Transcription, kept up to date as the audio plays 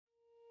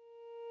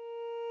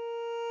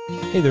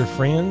Hey there,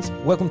 friends.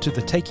 Welcome to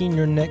the Taking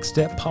Your Next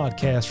Step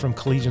podcast from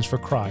Collegians for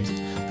Christ.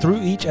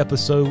 Through each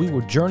episode, we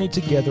will journey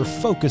together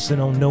focusing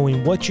on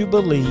knowing what you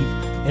believe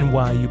and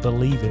why you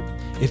believe it.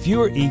 If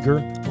you are eager,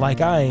 like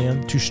I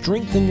am, to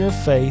strengthen your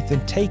faith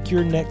and take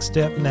your next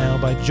step now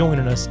by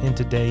joining us in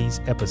today's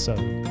episode.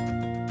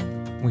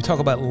 When we talk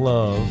about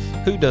love,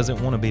 who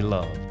doesn't want to be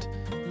loved?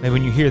 Maybe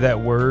when you hear that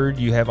word,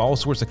 you have all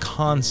sorts of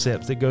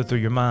concepts that go through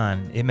your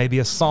mind. It may be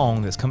a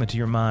song that's coming to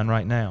your mind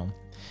right now.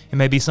 It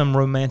may be some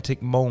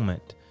romantic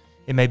moment.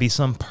 It may be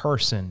some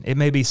person. It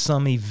may be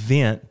some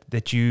event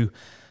that you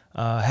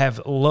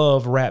have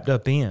love wrapped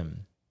up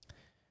in.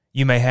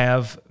 You may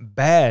have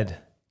bad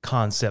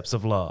concepts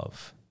of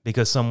love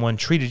because someone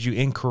treated you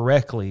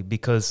incorrectly,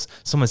 because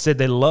someone said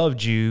they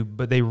loved you,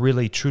 but they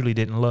really, truly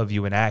didn't love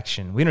you in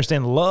action. We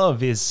understand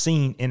love is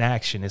seen in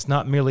action. It's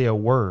not merely a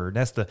word.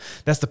 That's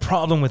the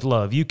problem with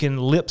love. You can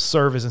lip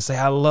service and say,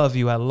 I love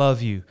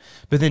you,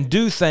 but then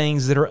do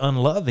things that are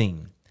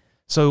unloving.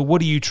 So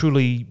what do you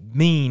truly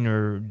mean,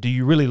 or do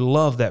you really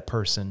love that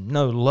person?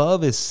 No,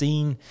 love is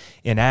seen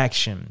in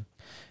action.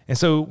 And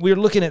so we're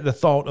looking at the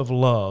thought of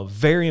love,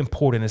 very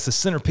important. It's the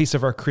centerpiece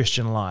of our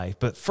Christian life.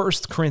 But 1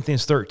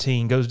 Corinthians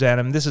 13 goes down,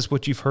 and this is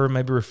what you've heard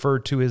maybe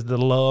referred to as the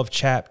love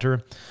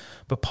chapter.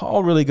 But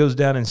Paul really goes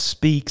down and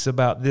speaks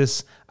about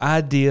this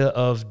idea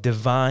of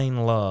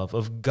divine love,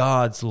 of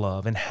God's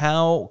love, and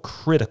how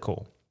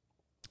critical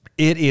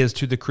it is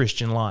to the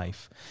Christian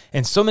life.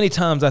 And so many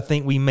times I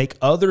think we make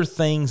other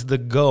things the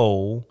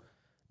goal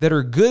that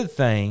are good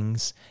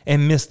things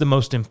and miss the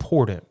most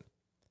important.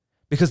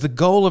 Because the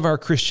goal of our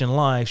Christian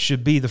life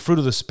should be the fruit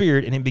of the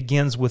Spirit, and it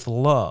begins with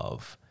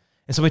love.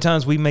 And so many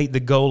times we make the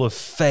goal of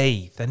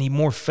faith. I need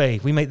more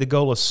faith. We make the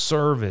goal of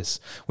service.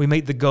 We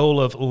make the goal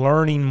of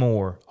learning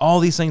more. All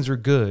these things are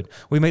good.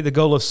 We make the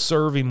goal of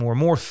serving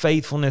more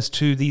faithfulness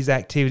to these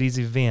activities,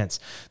 events.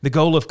 The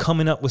goal of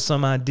coming up with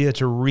some idea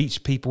to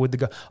reach people with the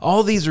goal.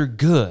 All these are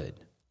good.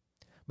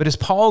 But as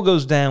Paul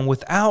goes down,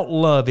 without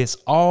love, it's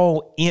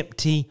all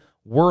empty,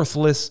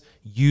 worthless,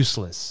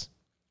 useless.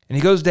 And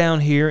he goes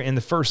down here in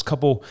the first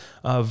couple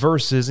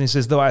verses, and he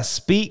says, though I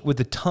speak with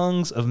the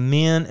tongues of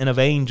men and of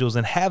angels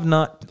and have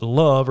not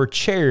love or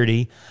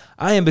charity,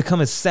 I am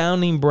become a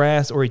sounding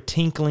brass or a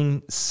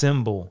tinkling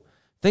cymbal.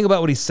 Think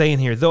about what he's saying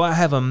here. Though I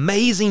have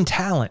amazing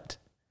talent,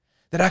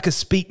 that I could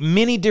speak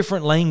many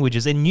different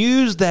languages and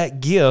use that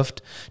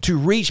gift to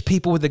reach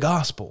people with the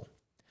gospel,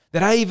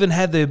 that I even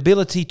had the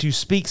ability to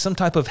speak some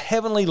type of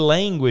heavenly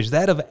language,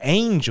 that of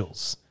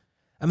angels.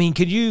 I mean,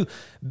 could you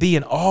be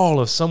in awe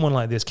of someone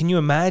like this? Can you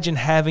imagine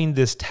having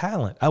this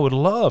talent? I would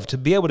love to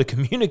be able to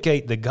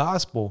communicate the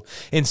gospel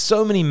in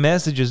so many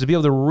messages, to be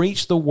able to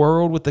reach the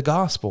world with the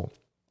gospel.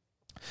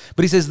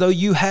 But he says, though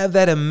you have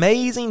that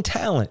amazing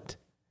talent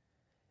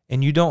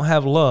and you don't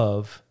have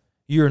love,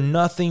 you're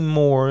nothing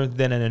more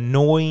than an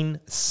annoying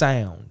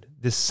sound.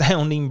 This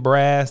sounding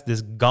brass,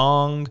 this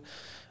gong,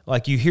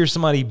 like you hear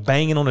somebody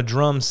banging on a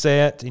drum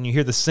set and you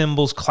hear the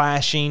cymbals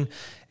clashing,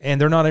 and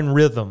they're not in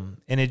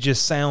rhythm, and it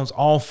just sounds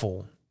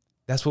awful.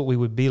 That's what we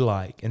would be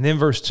like. And then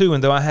verse 2,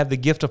 and though I have the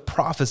gift of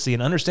prophecy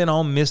and understand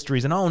all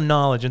mysteries and all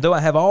knowledge, and though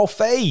I have all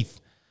faith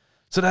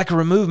so that I can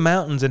remove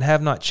mountains and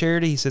have not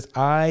charity, he says,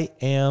 I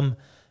am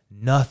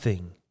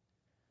nothing.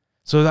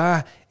 So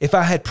that if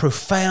I had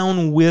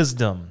profound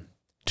wisdom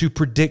to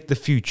predict the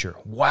future,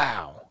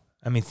 wow.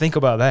 I mean, think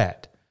about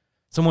that.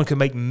 Someone could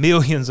make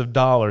millions of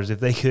dollars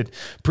if they could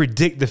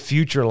predict the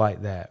future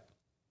like that.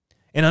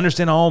 And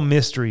understand all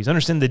mysteries,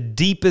 understand the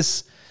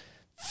deepest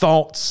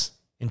thoughts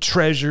and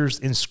treasures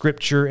in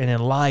Scripture and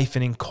in life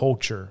and in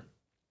culture.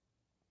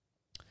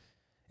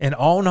 And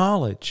all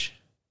knowledge.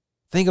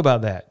 Think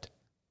about that.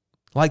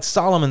 Like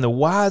Solomon, the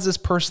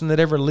wisest person that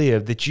ever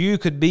lived, that you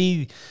could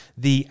be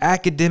the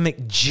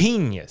academic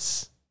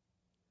genius.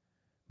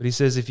 But he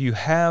says, if you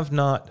have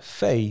not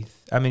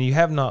faith, you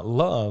have not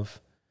love,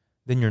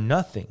 then you're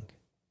nothing.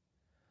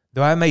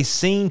 Though I may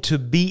seem to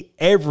be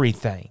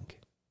everything,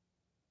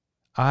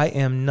 I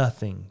am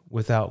nothing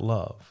without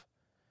love.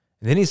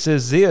 And then he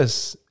says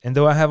this, and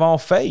though I have all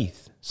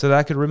faith so that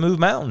I could remove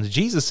mountains.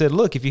 Jesus said,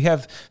 look, if you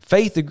have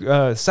faith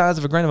the size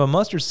of a grain of a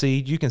mustard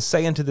seed, you can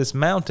say unto this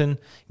mountain,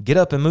 get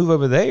up and move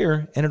over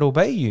there, and it'll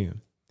obey you.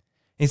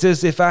 He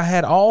says, if I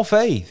had all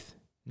faith,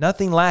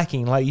 nothing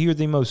lacking, like you're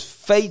the most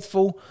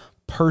faithful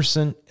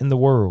person in the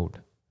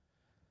world,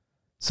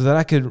 so that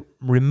I could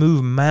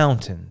remove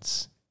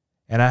mountains,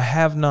 and I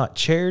have not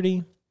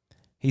charity,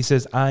 he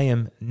says, I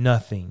am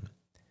nothing.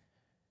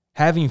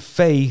 Having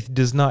faith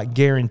does not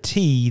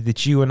guarantee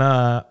that you and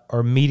I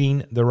are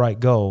meeting the right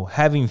goal.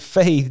 Having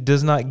faith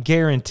does not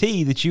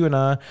guarantee that you and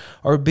I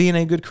are being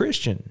a good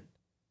Christian.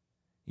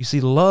 You see,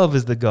 love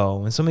is the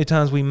goal, and so many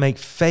times we make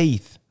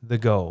faith the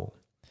goal.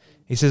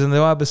 He says, and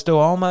though I bestow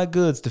all my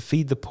goods to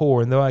feed the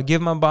poor, and though I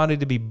give my body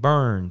to be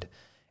burned,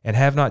 and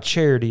have not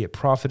charity, it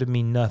profited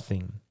me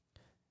nothing.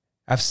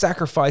 I've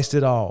sacrificed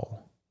it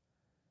all,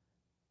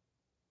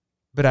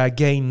 but I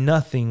gain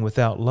nothing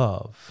without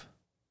love.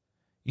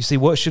 You see,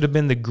 what should have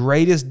been the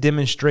greatest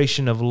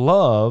demonstration of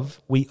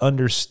love, we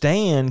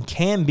understand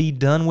can be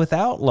done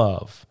without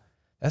love.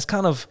 That's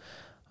kind of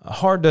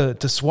hard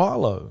to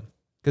swallow,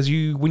 because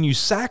when you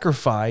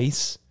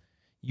sacrifice,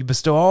 you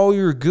bestow all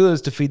your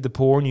goods to feed the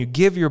poor, and you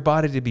give your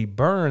body to be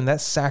burned.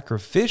 That's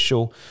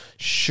sacrificial.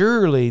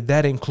 Surely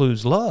that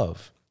includes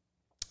love.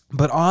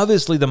 But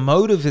obviously the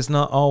motive is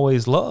not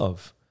always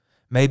love.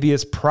 Maybe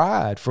it's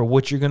pride for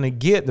what you're going to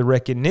get, the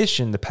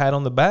recognition, the pat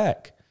on the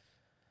back.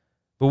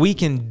 But we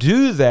can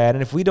do that,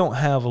 and if we don't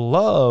have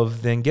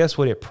love, then guess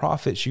what? It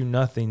profits you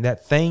nothing.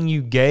 That thing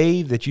you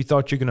gave that you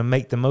thought you're going to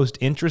make the most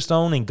interest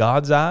on in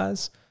God's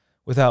eyes,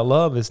 without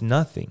love is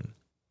nothing.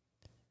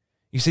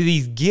 You see,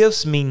 these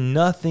gifts mean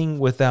nothing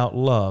without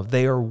love.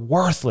 They are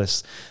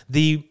worthless.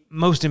 The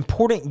most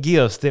important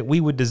gifts that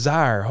we would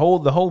desire,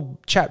 the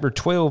whole chapter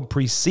 12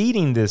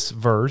 preceding this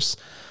verse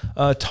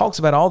talks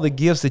about all the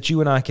gifts that you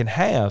and I can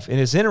have. And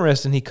it's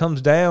interesting, he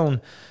comes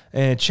down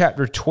in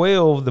chapter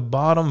 12, the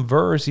bottom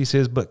verse, he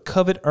says, but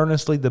covet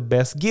earnestly the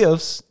best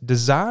gifts,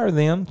 desire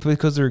them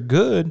because they're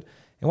good.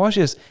 And watch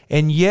this,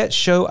 and yet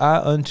show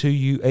I unto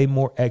you a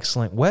more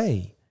excellent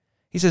way.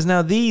 He says,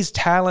 now these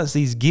talents,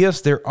 these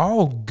gifts, they're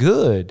all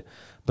good,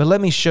 but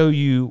let me show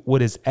you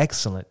what is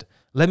excellent.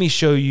 Let me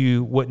show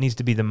you what needs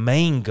to be the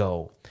main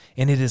goal,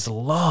 and it is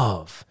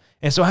love.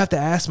 And so I have to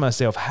ask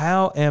myself,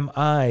 how am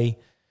I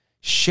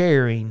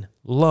sharing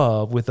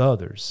love with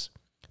others?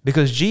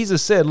 Because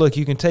Jesus said, look,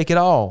 you can take it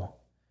all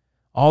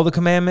the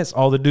commandments,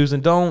 all the do's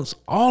and don'ts,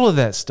 all of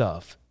that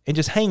stuff, and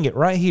just hang it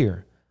right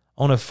here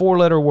on a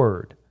 4-letter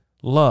word,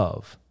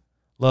 love.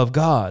 Love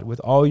God with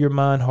all your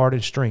mind, heart,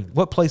 and strength.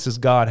 What place does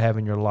God have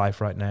in your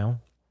life right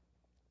now?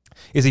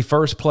 Is he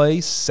first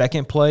place,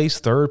 second place,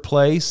 third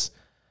place?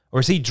 Or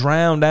is he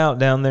drowned out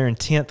down there in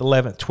 10th,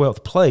 11th,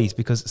 12th place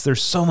because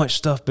there's so much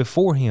stuff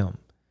before him?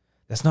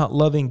 That's not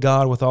loving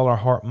God with all our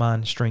heart,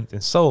 mind, strength,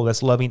 and soul.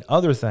 That's loving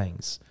other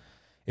things.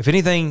 If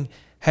anything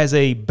has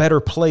a better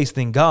place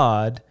than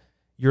God,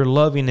 you're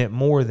loving it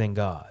more than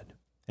God.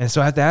 And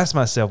so I have to ask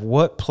myself,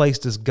 what place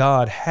does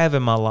God have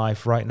in my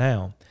life right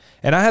now?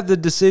 And I have the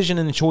decision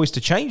and the choice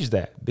to change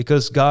that,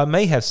 because God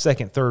may have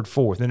second, third,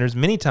 fourth. And there's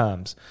many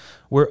times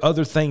where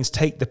other things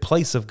take the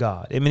place of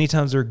God. And many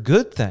times they're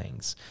good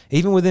things,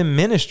 even within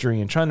ministry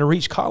and trying to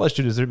reach college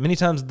students. There many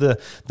times the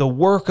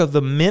work of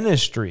the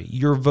ministry,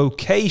 your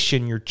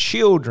vocation, your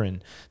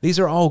children, these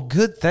are all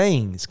good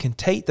things, can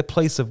take the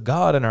place of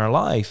God in our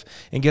life.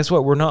 And guess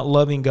what? We're not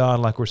loving God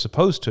like we're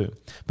supposed to.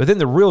 But then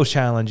the real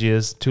challenge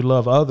is to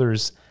love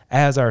others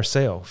as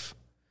ourselves.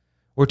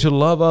 Or to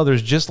love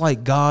others just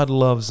like God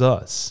loves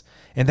us.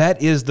 And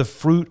that is the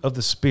fruit of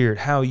the Spirit.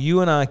 How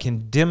you and I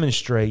can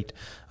demonstrate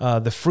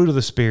the fruit of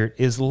the Spirit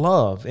is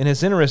love. And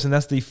it's interesting,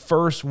 that's the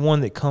first one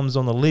that comes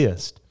on the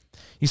list.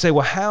 You say,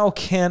 well, how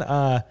can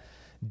I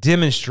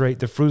demonstrate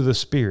the fruit of the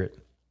Spirit?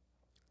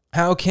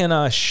 How can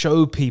I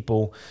show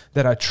people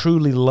that I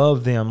truly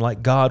love them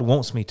like God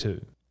wants me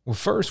to? Well,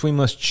 first, we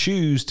must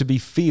choose to be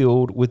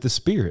filled with the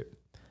Spirit.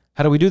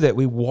 How do we do that?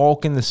 We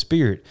walk in the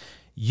Spirit.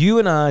 You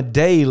and I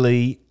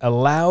daily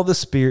allow the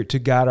Spirit to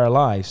guide our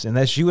lives. And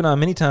that's you and I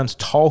many times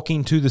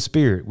talking to the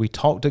Spirit. We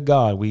talk to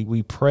God.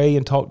 We pray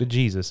and talk to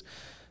Jesus.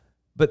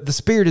 But the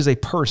Spirit is a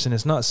person.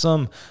 It's not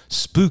some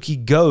spooky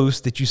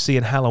ghost that you see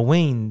in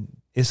Halloween.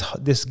 It's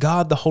this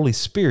God, the Holy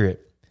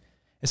Spirit.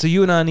 And so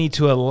you and I need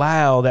to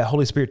allow that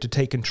Holy Spirit to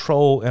take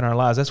control in our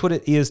lives. That's what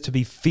it is to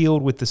be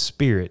filled with the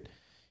Spirit.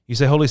 You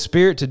say, Holy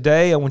Spirit,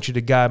 today I want you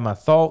to guide my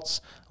thoughts.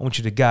 I want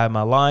you to guide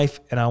my life,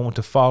 and I want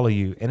to follow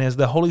you. And as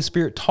the Holy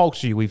Spirit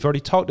talks to you, we've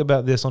already talked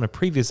about this on a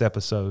previous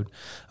episode,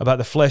 about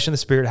the flesh and the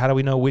spirit. How do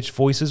we know which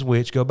voice is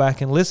which? Go back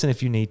and listen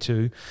if you need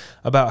to,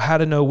 about how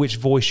to know which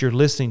voice you're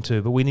listening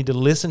to. But we need to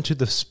listen to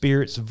the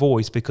Spirit's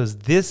voice, because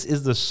this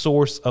is the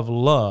source of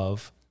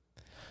love.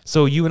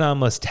 So you and I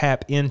must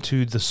tap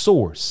into the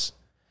source.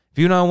 If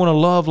you and I want to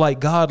love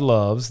like God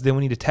loves, then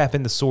we need to tap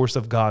in the source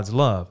of God's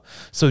love.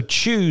 So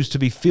choose to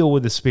be filled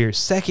with the Spirit.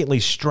 Secondly,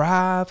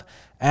 strive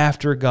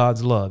after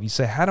God's love. You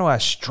say, how do I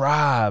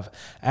strive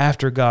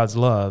after God's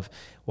love?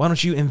 Why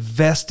don't you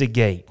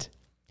investigate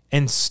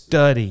and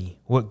study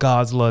what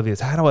God's love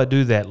is? How do I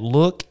do that?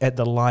 Look at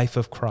the life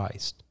of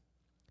Christ.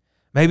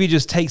 Maybe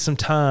just take some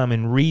time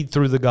and read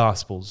through the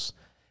Gospels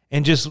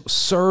and just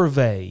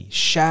survey,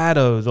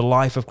 shadow the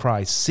life of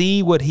Christ.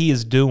 See what he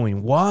is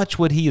doing. Watch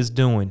what he is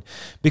doing.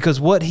 Because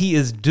what he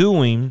is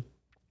doing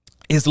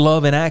is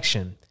love in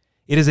action.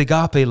 It is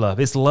agape love.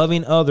 It's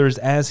loving others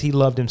as he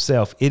loved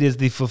himself. It is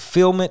the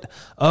fulfillment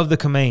of the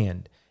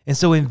command. And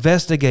so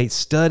investigate,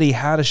 study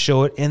how to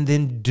show it, and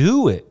then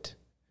do it.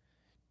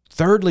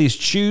 Thirdly is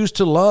choose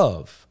to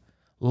love.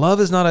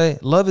 Love is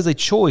a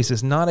choice.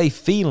 It's not a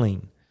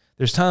feeling.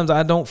 There's times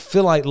I don't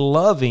feel like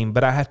loving,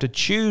 but I have to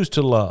choose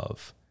to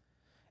love.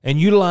 And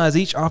utilize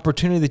each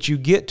opportunity that you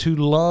get to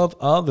love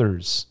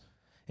others.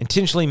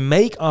 Intentionally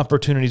make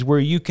opportunities where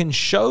you can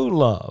show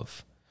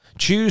love.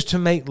 Choose to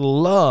make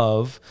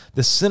love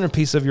the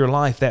centerpiece of your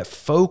life, that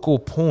focal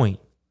point.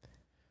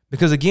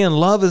 Because again,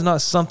 love is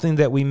not something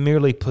that we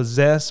merely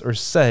possess or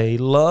say.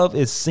 Love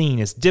is seen,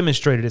 it's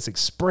demonstrated, it's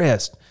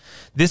expressed.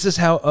 This is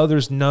how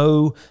others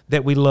know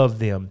that we love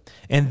them.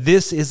 And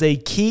this is a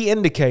key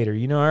indicator.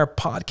 You know, our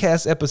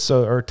podcast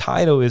episode or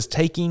title is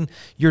Taking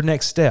Your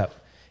Next Step.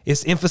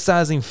 It's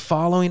emphasizing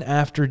following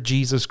after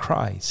Jesus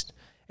Christ.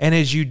 And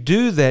as you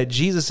do that,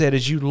 Jesus said,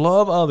 as you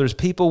love others,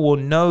 people will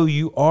know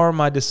you are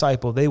my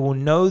disciple. They will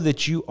know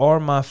that you are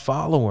my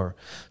follower.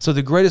 So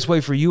the greatest way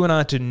for you and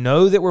I to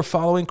know that we're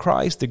following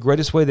Christ, the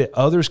greatest way that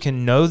others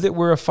can know that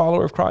we're a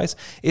follower of Christ,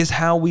 is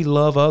how we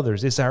love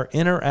others. It's our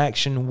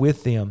interaction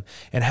with them.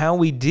 And how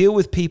we deal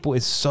with people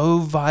is so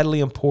vitally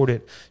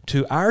important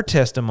to our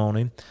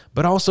testimony,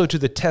 but also to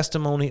the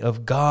testimony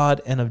of God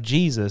and of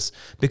Jesus,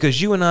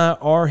 because you and I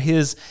are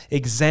his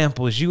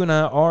examples. You and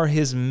I are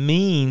his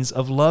means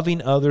of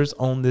loving others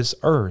on this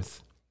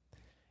earth.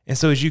 And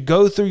so as you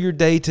go through your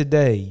day to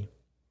day,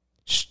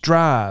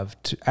 strive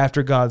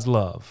after God's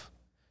love.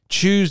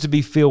 Choose to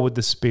be filled with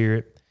the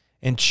Spirit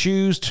and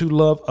choose to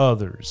love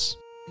others.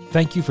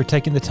 Thank you for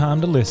taking the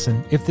time to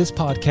listen. If this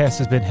podcast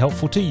has been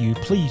helpful to you,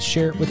 please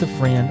share it with a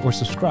friend or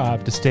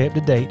subscribe to stay up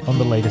to date on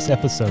the latest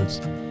episodes.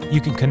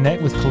 You can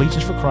connect with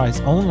Collegians for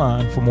Christ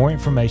online for more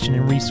information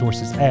and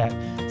resources at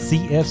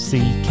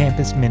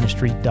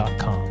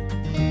cfccampusministry.com.